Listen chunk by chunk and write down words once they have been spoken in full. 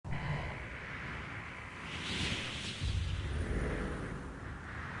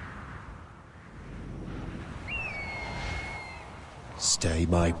Stay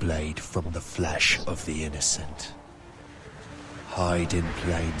my blade from the flesh of the innocent. Hide in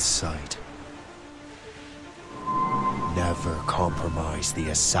plain sight. Never compromise the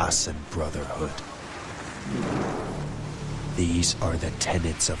Assassin Brotherhood. These are the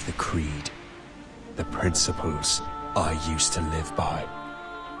tenets of the Creed, the principles I used to live by.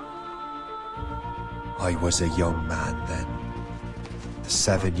 I was a young man then. The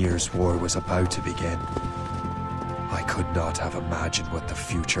 7 Years' War was about to begin. I could not have imagined what the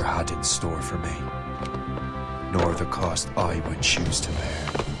future had in store for me, nor the cost I would choose to bear.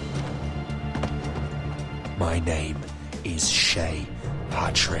 My name is Shay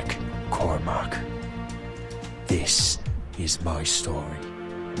Patrick Cormac. This is my story.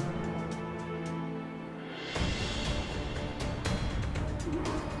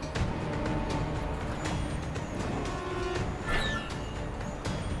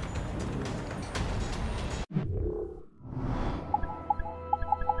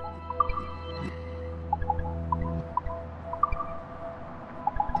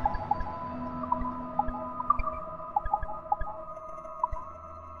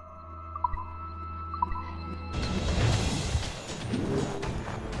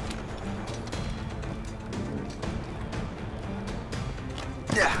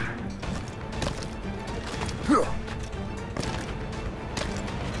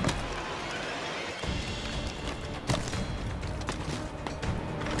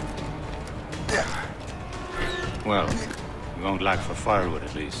 Well, we won't lack for firewood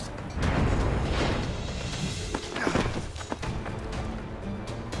at least.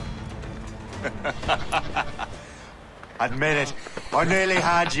 Admit it, I nearly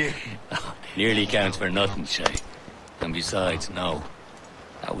had you. Nearly counts for nothing, Shay. And besides, no.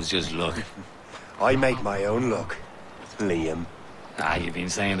 That was just luck. I make my own luck, Liam. You've been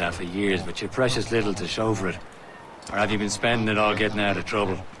saying that for years, but you're precious little to show for it. Or have you been spending it all getting out of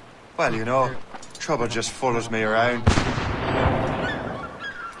trouble? Well, you know, trouble just follows me around.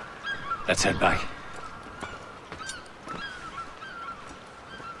 Let's head back.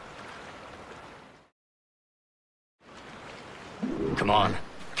 Come on.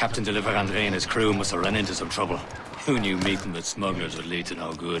 Captain de André and his crew must have run into some trouble. Who knew meeting with smugglers would lead to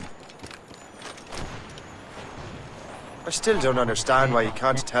no good? I still don't understand why you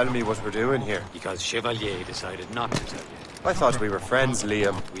can't tell me what we're doing here. Because Chevalier decided not to tell you. I thought we were friends,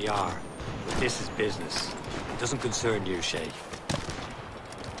 Liam. We are. But this is business. It doesn't concern you, Shay.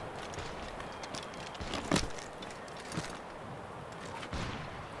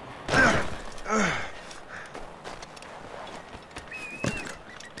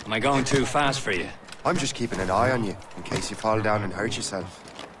 Am I going too fast for you? I'm just keeping an eye on you, in case you fall down and hurt yourself.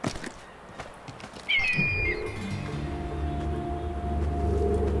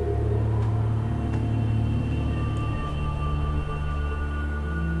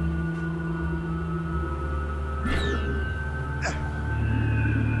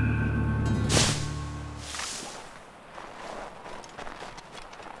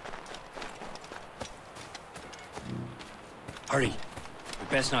 Hurry. We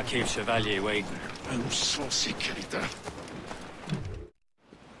best not keep Chevalier waiting. I'm so sécuritaire.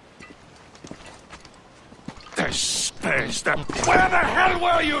 Where the hell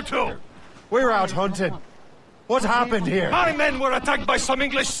were you two? We're out hunting. What happened here? My men were attacked by some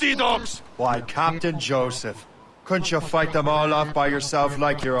English sea dogs. Why, Captain Joseph, couldn't you fight them all off by yourself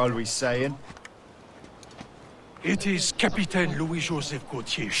like you're always saying? It is Capitaine Louis-Joseph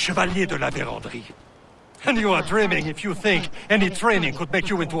Gauthier, Chevalier de la Vérendrye. And you are dreaming if you think any training could make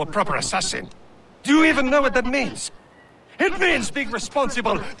you into a proper assassin. Do you even know what that means? It means being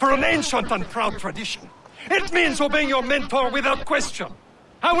responsible for an ancient and proud tradition. It means obeying your mentor without question.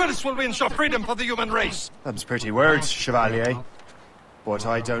 How else will we ensure freedom for the human race? Them's pretty words, Chevalier. But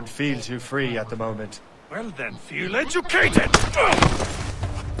I don't feel too free at the moment. Well then, feel educated!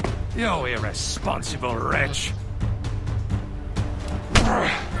 You irresponsible wretch.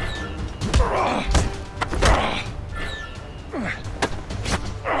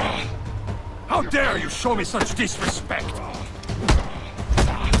 How dare you show me such disrespect?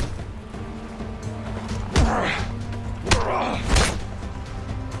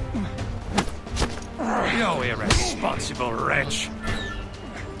 You irresponsible wretch.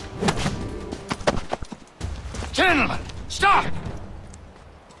 Gentlemen, stop!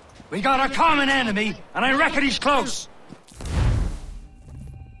 We got a common enemy, and I reckon he's close.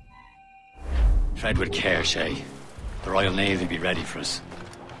 Tread with care, Shay. The Royal Navy be ready for us.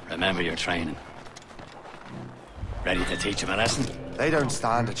 Remember your training. Ready to teach him a lesson? They don't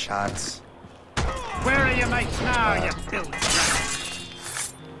stand a chance. Where are your mates now, you filthy rat?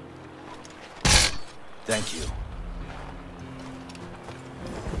 Thank you.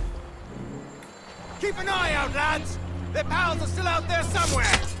 Keep an eye out, lads! Their pals are still out there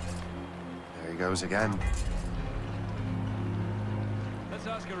somewhere! There he goes again. Let's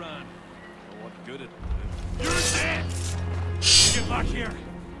ask around. For what good it You're dead! Get back here!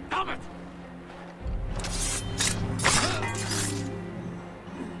 Damn it!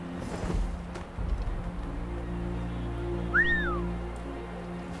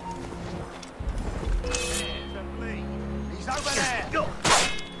 He's over there!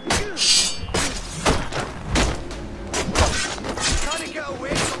 Trying to get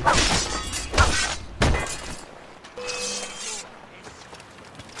away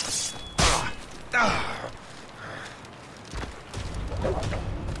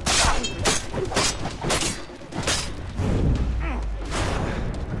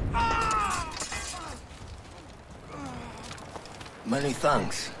Many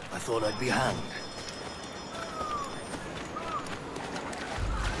thanks. I thought I'd be hanged.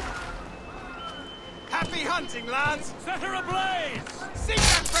 Happy hunting, lads! Set her ablaze! Sing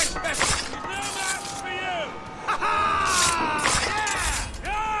that French vessel! No match for you! Ha ha!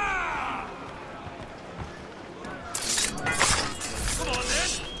 Yeah! Come on,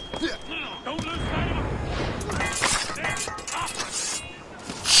 then! Don't lose sight of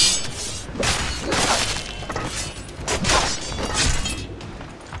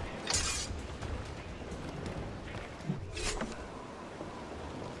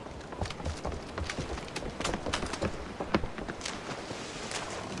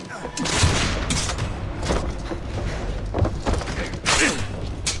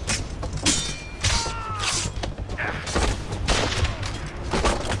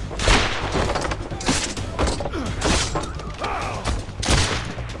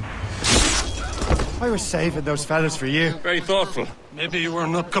I was saving those fellas for you. Very thoughtful. Maybe you were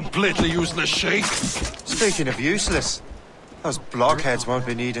not completely useless, Shay. Speaking of useless, those blockheads won't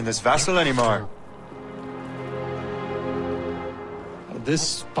be needing this vessel anymore.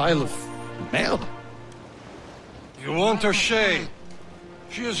 This pile of mail? You want her, Shay?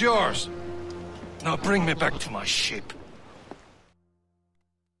 She is yours. Now bring me back to my ship.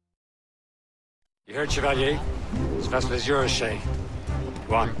 You heard, Chevalier? This vessel is yours, Shay.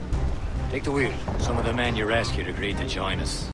 Go on. Take the wheel. Some of the men you rescued agreed to join us.